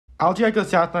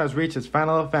Algicosathlon has reached its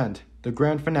final event, the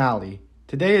grand finale.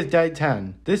 Today is day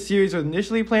 10. This series was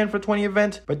initially planned for 20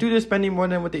 events, but due to spending more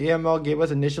than what the AML gave us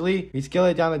initially, we scaled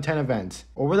it down to 10 events.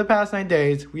 Over the past 9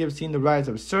 days, we have seen the rise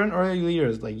of certain early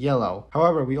leaders like Yellow.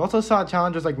 However, we also saw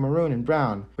challengers like Maroon and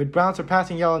Brown, with Brown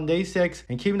surpassing Yellow in day 6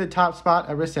 and keeping the top spot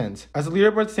ever since. As the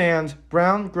leaderboard stands,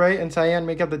 Brown, Gray, and Cyan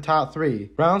make up the top 3.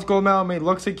 Brown's gold medal may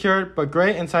look secured, but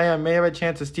Gray and Cyan may have a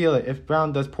chance to steal it if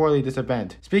Brown does poorly this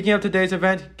event. Speaking of today's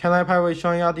event, Kenlimepie will be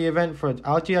showing out the event for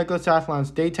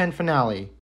Algicosathlon's day 10 finale.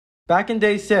 Back in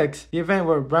day 6, the event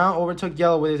where Brown overtook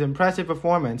Yellow with his impressive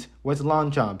performance was the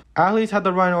long jump. Athletes had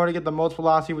to run in order to get the most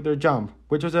velocity with their jump,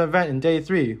 which was an event in day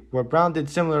 3, where Brown did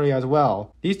similarly as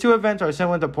well. These two events are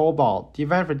similar to pole vault, the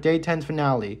event for day 10's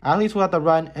finale. Athletes will have to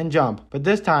run and jump, but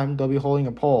this time they'll be holding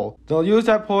a pole. They'll use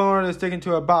that pole in order to stick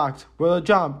into a box, where they'll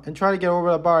jump and try to get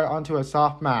over the bar onto a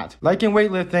soft mat. Like in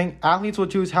weightlifting, athletes will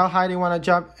choose how high they want to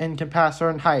jump and can pass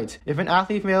certain heights. If an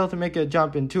athlete fails to make a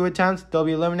jump in 2 attempts, they'll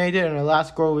be eliminated and their last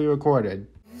score will be recorded.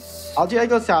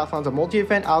 Algicosathlon is a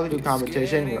multi-event Algodoo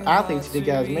competition where athletes need to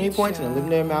get as many points in a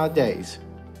limited amount of days.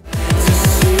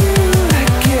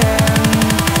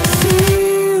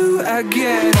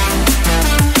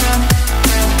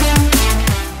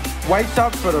 White's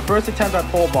up for the first attempt at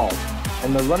pole vault,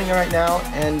 and they're running it right now,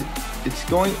 and it's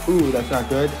going, ooh, that's not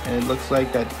good, and it looks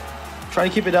like that, trying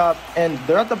to keep it up, and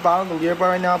they're at the bottom of the leaderboard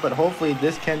right now, but hopefully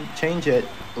this can change it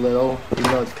a little, even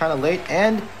though it's kind of late,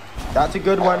 and that's a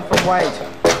good one from White.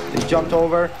 They jumped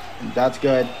over, and that's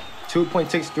good.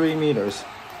 2.63 meters.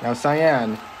 Now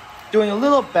Cyan doing a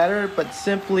little better, but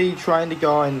simply trying to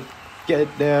go and get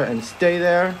there and stay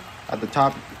there at the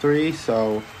top 3.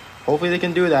 So hopefully they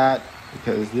can do that,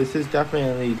 because this is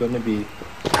definitely going to be.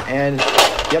 And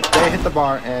yep, they hit the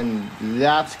bar, and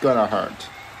that's gonna hurt.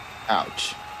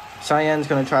 Ouch. Cyan's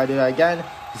gonna try to do that again.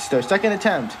 This is their second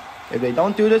attempt. If they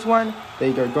don't do this one,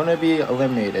 they are going to be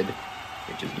eliminated,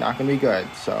 which is not going to be good.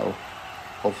 So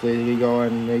hopefully they can go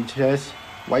and reach this.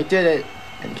 White did it,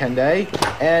 and can they?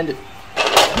 And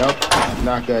nope,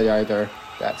 not good either.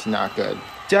 That's not good.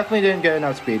 Definitely didn't get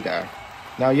enough speed there.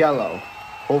 Now Yellow,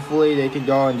 hopefully they can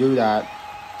go and do that.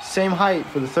 Same height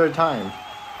for the 3rd time.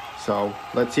 So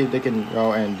let's see if they can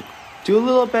go and do a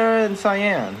little better than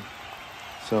Cyan.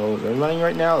 So they're running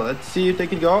right now. Let's see if they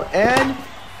can go, and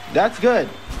that's good.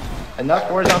 Enough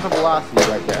horizontal velocity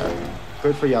right there.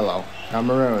 Good for Yellow. Now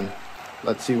Maroon.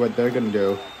 Let's see what they're going to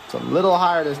do. It's a little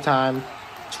higher this time.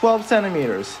 12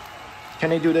 centimeters. Can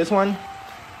they do this one?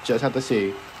 Just have to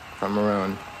see from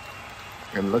Maroon.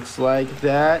 It looks like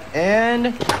that.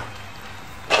 And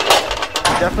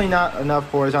definitely not enough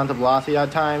horizontal velocity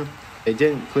that time. They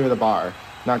didn't clear the bar.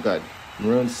 Not good.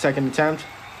 Maroon's second attempt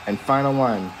and final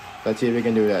one. Let's see if we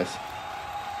can do this.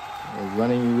 They're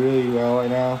running really well right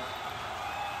now.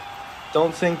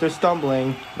 Don't think they're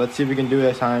stumbling. Let's see if we can do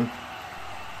this time.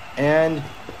 And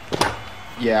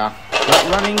yeah, that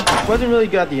running wasn't really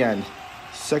good at the end.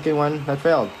 Second one that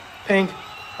failed. Pink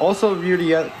also reared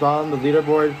the bottom of the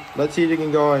leaderboard. Let's see if they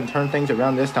can go and turn things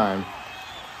around this time.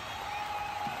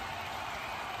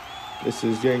 This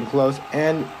is getting close,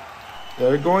 and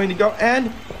they're going to go,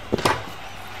 and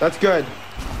that's good.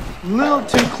 Little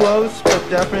too close, but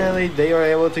definitely they are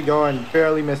able to go and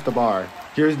barely miss the bar.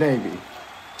 Here's Navy.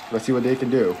 Let's see what they can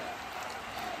do.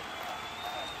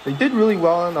 They did really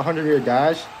well in the 100-meter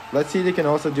dash. Let's see if they can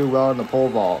also do well in the pole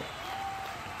vault.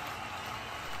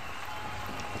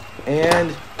 And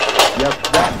yep,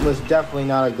 that was definitely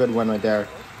not a good one right there.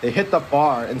 They hit the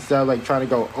bar instead of like trying to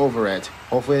go over it.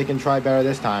 Hopefully they can try better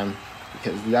this time,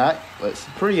 because that was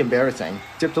pretty embarrassing.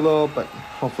 Dipped a little, but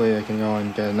hopefully they can go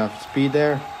and get enough speed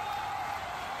there.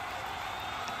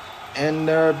 And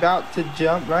they're about to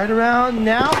jump right around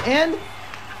now, and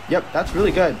yep, that's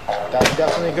really good. That's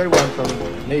definitely a good one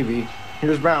from Navy.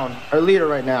 Here's Brown, our leader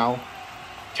right now.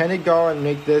 Can they go and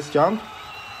make this jump?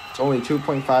 It's only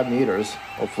 2.5 meters.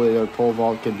 Hopefully their pole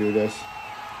vault can do this.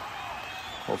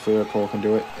 Hopefully their pole can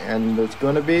do it. And it's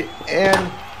going to be,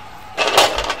 and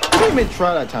they didn't even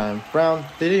try that time. Brown,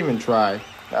 they didn't even try.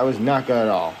 That was not good at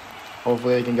all.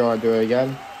 Hopefully they can go and do it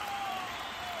again.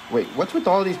 Wait, what's with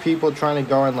all these people trying to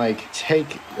go and like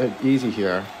take it easy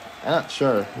here? I'm not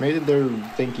sure. Maybe they're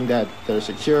thinking that they're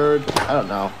secured. I don't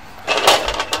know.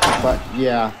 But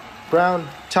yeah, Brown,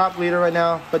 top leader right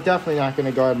now, but definitely not going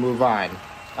to go ahead and move on.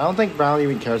 I don't think Brown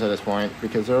even cares at this point,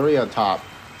 because they're already on top.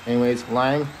 Anyways,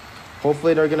 Lang,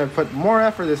 hopefully they're going to put more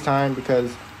effort this time,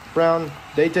 because Brown,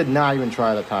 they did not even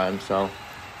try the time. So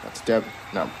that's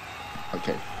no.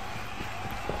 Okay.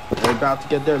 They're about to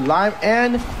get their lime,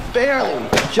 and barely,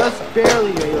 just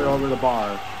barely made it over the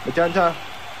bar. Magenta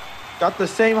got the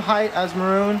same height as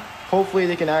Maroon, hopefully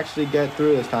they can actually get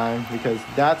through this time, because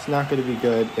that's not going to be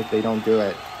good if they don't do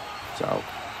it. So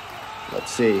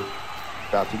let's see.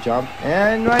 About to jump,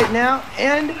 and right now,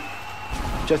 and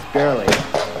just barely.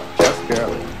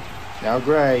 Now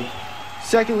Gray,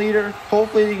 second leader.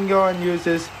 Hopefully they can go and use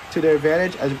this to their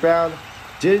advantage, as Brown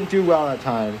didn't do well that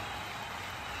time.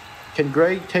 Can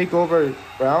Gray take over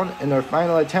Brown in their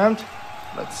final attempt?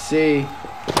 Let's see.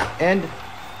 And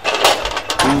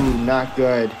ooh, not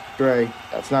good. Gray,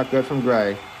 that's not good from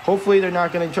Gray. Hopefully they're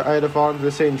not going to try to fall into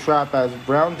the same trap as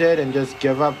Brown did and just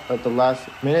give up at the last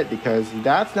minute, because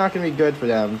that's not going to be good for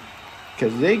them,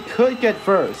 because they could get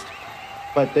first,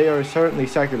 but they are certainly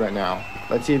second right now.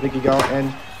 Let's see if they can go,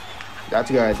 and that's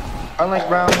good. Unlike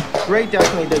Brown, Gray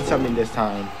definitely did something this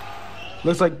time.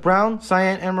 Looks like Brown,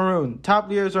 Cyan, and Maroon, top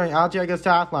leaders during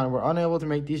Algicosathlon, were unable to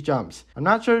make these jumps. I'm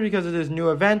not sure because of this new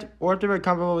event or if they were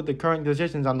comfortable with the current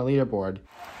positions on the leaderboard.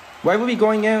 White will be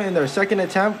going in their second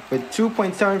attempt with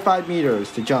 2.75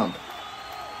 meters to jump.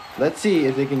 Let's see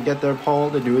if they can get their pole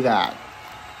to do that.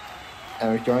 And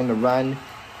they're going to run,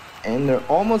 and they're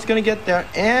almost going to get there,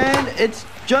 and it's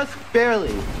just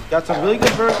barely. Got some really good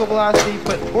vertical velocity,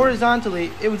 but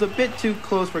horizontally, it was a bit too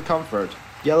close for comfort.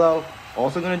 Yellow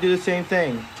also going to do the same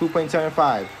thing,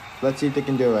 2.75. Let's see if they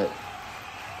can do it.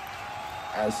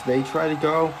 As they try to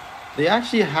go, they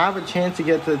actually have a chance to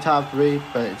get to the top three,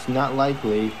 but it's not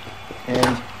likely.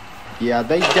 And yeah,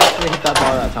 they definitely hit that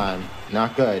bar that time.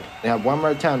 Not good. They have one more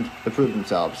attempt to prove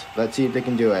themselves. Let's see if they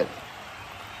can do it.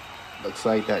 Looks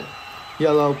like that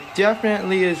Yellow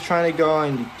definitely is trying to go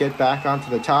and get back onto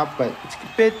the top, but it's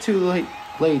a bit too late,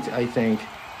 I think,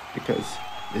 because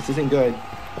this isn't good.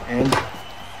 And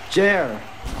Jer,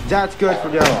 that's good for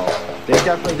Yellow. They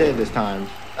definitely did this time.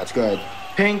 That's good.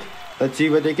 Pink, let's see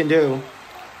what they can do.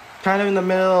 Kind of in the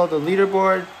middle of the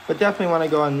leaderboard, but definitely want to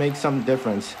go and make some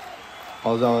difference.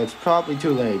 Although it's probably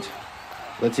too late.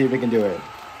 Let's see if we can do it.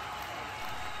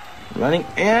 Running,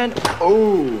 and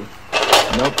oh,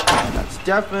 nope, that's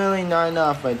definitely not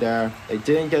enough right there. They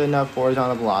didn't get enough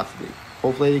horizontal velocity.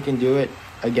 Hopefully they can do it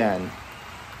again.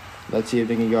 Let's see if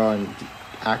they can go and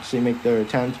actually make their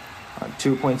attempt on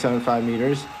 2.75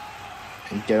 meters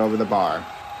and get over the bar.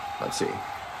 Let's see.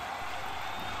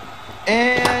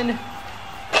 And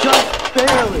just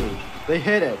barely, they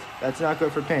hit it. That's not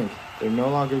good for Pink. They're no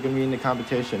longer going to be in the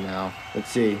competition now. Let's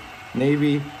see.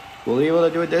 Navy, will they be able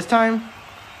to do it this time?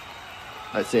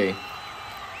 Let's see.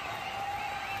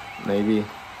 Navy,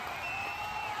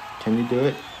 can you do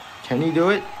it? Can you do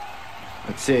it?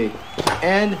 Let's see.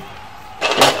 And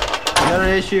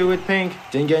another issue with Pink,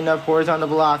 didn't get enough horizontal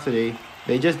velocity.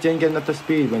 They just didn't get enough the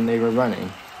speed when they were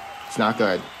running. It's not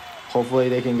good. Hopefully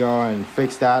they can go and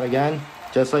fix that again,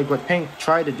 just like what Pink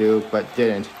tried to do but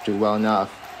didn't do well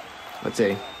enough. Let's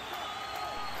see.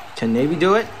 Can Navy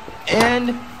do it? And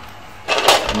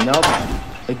nope.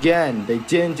 Again, they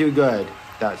didn't do good.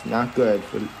 That's not good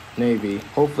for Navy.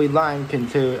 Hopefully Lime can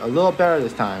do a little better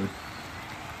this time.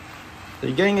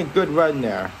 They're getting a good run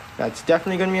there. That's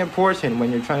definitely going to be important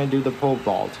when you're trying to do the pole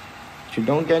vault. If you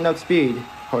don't get enough speed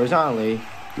horizontally,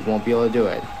 you won't be able to do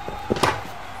it.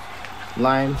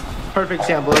 Lime, perfect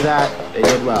example of that. They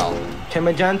did well. Can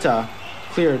Magenta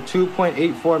clear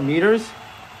 2.84 meters?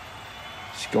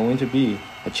 It's going to be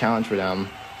a challenge for them.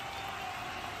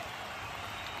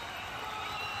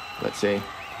 Let's see.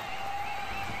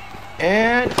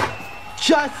 And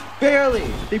just barely.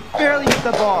 They barely hit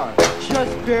the bar.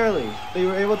 Just barely. They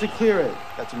were able to clear it.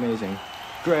 That's amazing.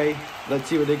 Gray, let's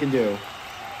see what they can do.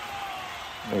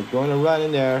 They're going to run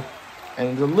in there. And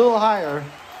it's a little higher.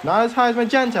 Not as high as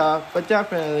Magenta, but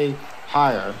definitely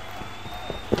higher.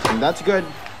 And that's good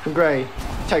from Gray.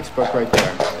 Textbook right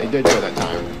there. They did do it that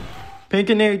time. Pink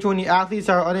and Navy 20 athletes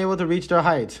are unable to reach their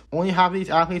heights. Only half of these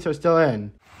athletes are still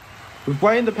in. With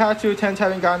White in the past two attempts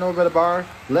having gotten over the bar,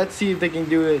 let's see if they can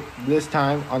do it this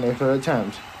time on their third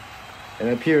attempt.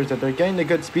 It appears that they're getting the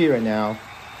good speed right now.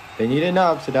 They need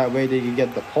enough so that way they can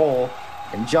get the pole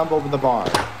and jump over the bar.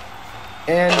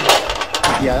 And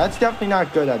yeah, that's definitely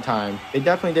not good that time. They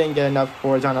definitely didn't get enough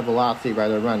horizontal velocity by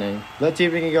their running. Let's see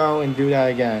if we can go and do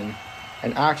that again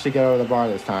and actually get over the bar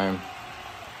this time.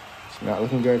 It's not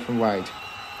looking good from White.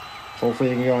 Hopefully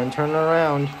they can go and turn it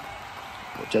around.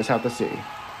 We'll just have to see.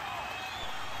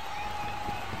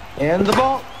 And the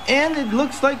ball, and it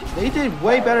looks like they did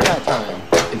way better that time.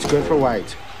 It's good for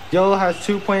White. Yellow has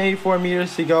 2.84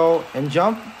 meters to go and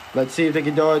jump. Let's see if they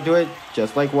can do it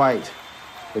just like White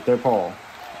with their pole.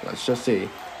 Let's just see.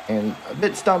 And a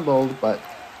bit stumbled, but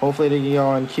hopefully they can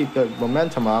go and keep the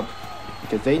momentum up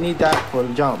because they need that for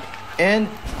the jump. And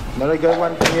another good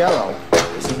one from Yellow.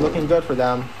 This is looking good for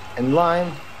them. And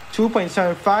Lime,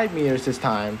 2.75 meters this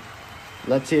time.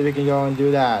 Let's see if they can go and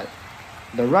do that.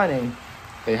 The running,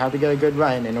 they have to get a good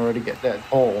run in order to get that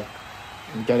pole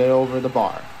and get it over the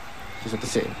bar. Just have to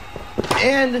see.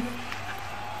 And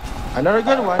another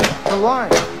good one for line.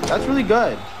 That's really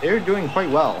good. They're doing quite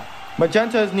well.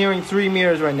 Magenta is nearing 3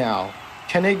 meters right now.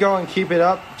 Can they go and keep it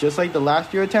up just like the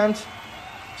last few attempts?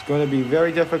 It's going to be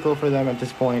very difficult for them at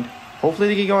this point. Hopefully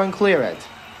they can go and clear it.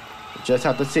 Just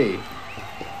have to see.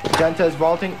 Magenta is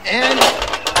vaulting and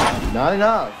not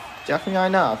enough. Definitely not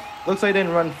enough. Looks like they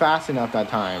didn't run fast enough that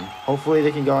time. Hopefully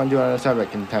they can go and do another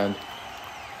separate content.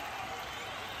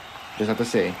 Just have to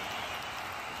see.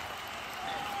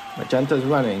 Magenta's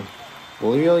running.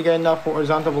 Will he really get enough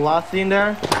horizontal velocity in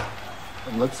there?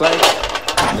 It looks like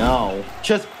no.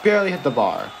 Just barely hit the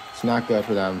bar. It's not good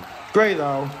for them. Gray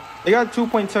though. They got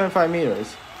 2.75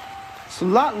 meters. It's a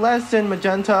lot less than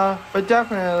Magenta, but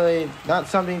definitely not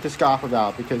something to scoff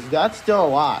about because that's still a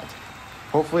lot.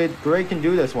 Hopefully Gray can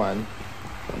do this one.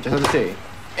 Just have to see.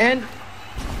 And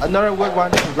another wood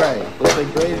one from Gray. Looks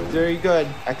like Gray is very good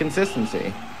at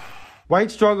consistency.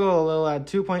 White struggled a little at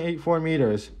 2.84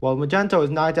 meters, while Magenta was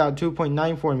knocked out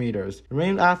 2.94 meters. The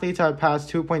remaining athletes have passed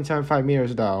 2.75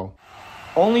 meters though.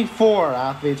 Only 4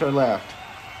 athletes are left,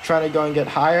 trying to go and get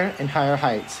higher and higher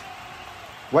heights.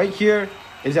 White here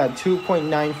is at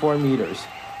 2.94 meters,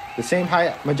 the same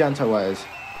height Magenta was.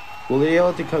 Will they be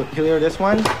able to clear this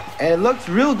one? And it looks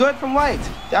real good from White.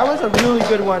 That was a really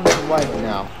good one from White right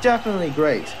now. Definitely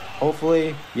great.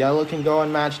 Hopefully Yellow can go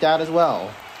and match that as well.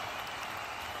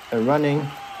 They're running.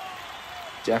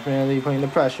 Definitely putting the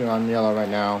pressure on Yellow right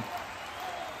now.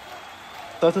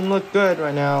 Doesn't look good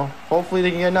right now. Hopefully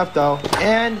they can get enough though.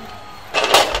 And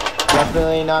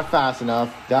definitely not fast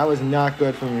enough. That was not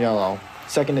good from Yellow.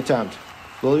 Second attempt.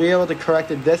 Will we be able to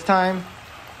correct it this time?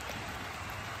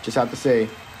 Just have to see.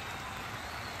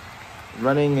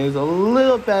 Running is a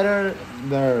little better.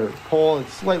 Their pole is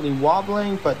slightly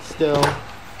wobbling, but still.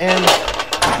 And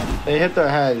they hit their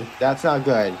head. That's not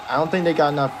good. I don't think they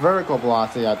got enough vertical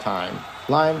velocity that time.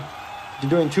 Lime, they're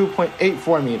doing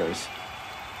 2.84 meters.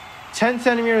 10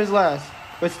 centimeters less,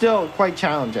 but still quite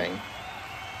challenging.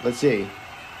 Let's see.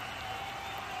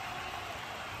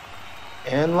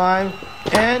 And Lime,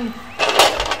 and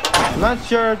I'm not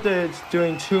sure if it's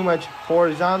doing too much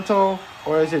horizontal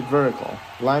or is it vertical.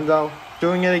 Lime though,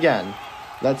 doing it again.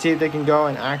 Let's see if they can go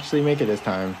and actually make it this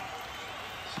time.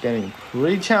 It's getting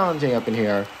pretty challenging up in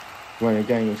here when they're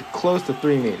getting close to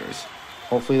 3 meters.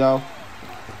 Hopefully though.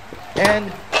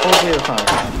 And hopefully they're fine.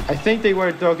 I think they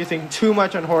were focusing too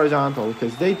much on horizontal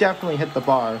because they definitely hit the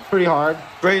bar pretty hard.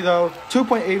 Gray though,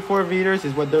 2.84 meters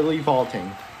is what they're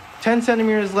vaulting. 10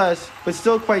 centimeters less, but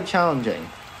still quite challenging.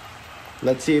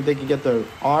 Let's see if they can get their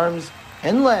arms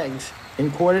and legs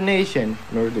in coordination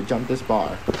in order to jump this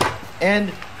bar.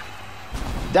 And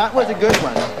that was a good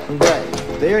one from Gray.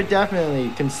 They are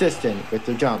definitely consistent with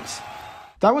their jumps.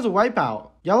 That was a wipeout.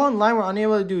 Yellow and Lime were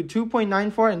unable to do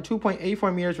 2.94 and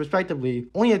 2.84 meters respectively,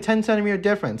 only a 10 centimeter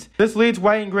difference. This leads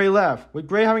White and Gray left, with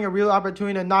Gray having a real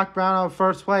opportunity to knock Brown out of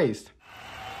first place.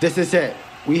 This is it.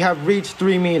 We have reached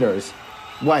 3 meters.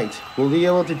 White, will be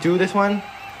able to do this one?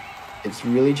 It's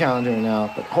really challenging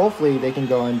now, but hopefully they can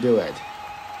go and do it.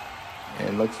 And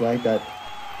it looks like that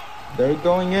they're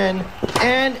going in,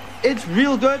 and it's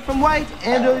real good from White,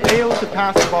 and they're able to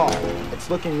pass the ball. It's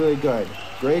looking really good.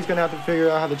 Gray's gonna have to figure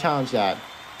out how to challenge that.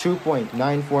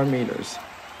 2.94 meters.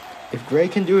 If Gray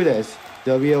can do this,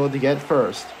 they'll be able to get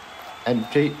first and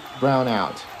beat Brown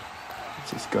out.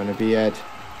 This is gonna be it.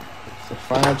 It's the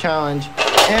final challenge,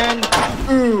 and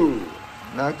ooh!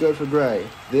 Not good for Gray.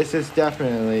 This is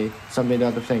definitely something to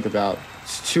have to think about.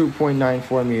 It's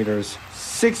 2.94 meters.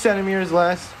 6 centimeters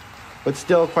less, but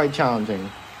still quite challenging.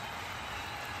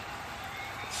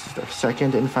 This is their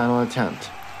second and final attempt.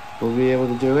 Will we be able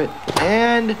to do it?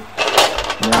 And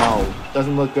no,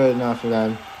 doesn't look good enough for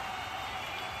them.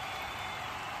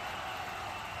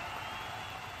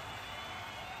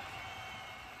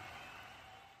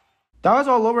 That was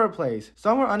all over the place.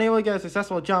 Some were unable to get a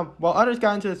successful jump, while others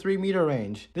got into the 3 meter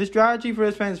range. This strategy for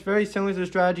this event is very similar to the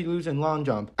strategy used in long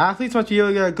jump. Athletes must be able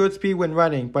to get a good speed when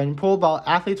running, but in pole vault,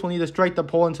 athletes will need to strike the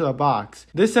pole into the box.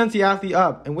 This sends the athlete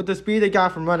up, and with the speed they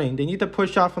got from running, they need to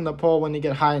push off from the pole when they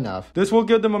get high enough. This will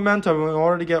give them momentum in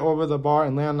order to get over the bar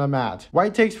and land on the mat.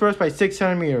 White takes first by 6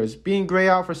 centimeters, being Gray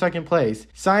out for second place.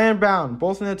 Cyan and Brown,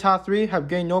 both in the top 3, have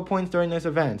gained no points during this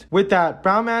event. With that,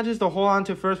 Brown manages to hold on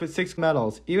to first with 6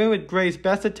 medals. Even with Gray's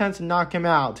best attempts to knock him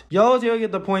out. Yellow was able to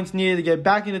get the points needed to get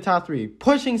back into the top 3,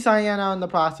 pushing Cyan out in the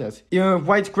process. Even with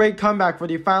White's great comeback for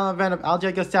the final event of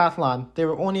Algicosathlon, they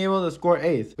were only able to score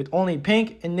 8th, with only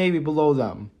Pink and Navy below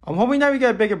them. I'm hoping that we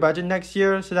get a bigger budget next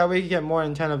year so that we can get more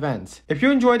than 10 events. If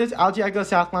you enjoyed this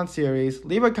Algicosathlon series,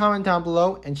 leave a comment down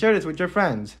below and share this with your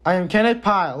friends. I am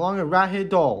Kenlimepie along with Rahid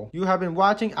Dole. You have been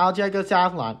watching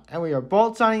Algicosathlon, and we are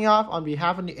both signing off on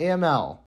behalf of the AML.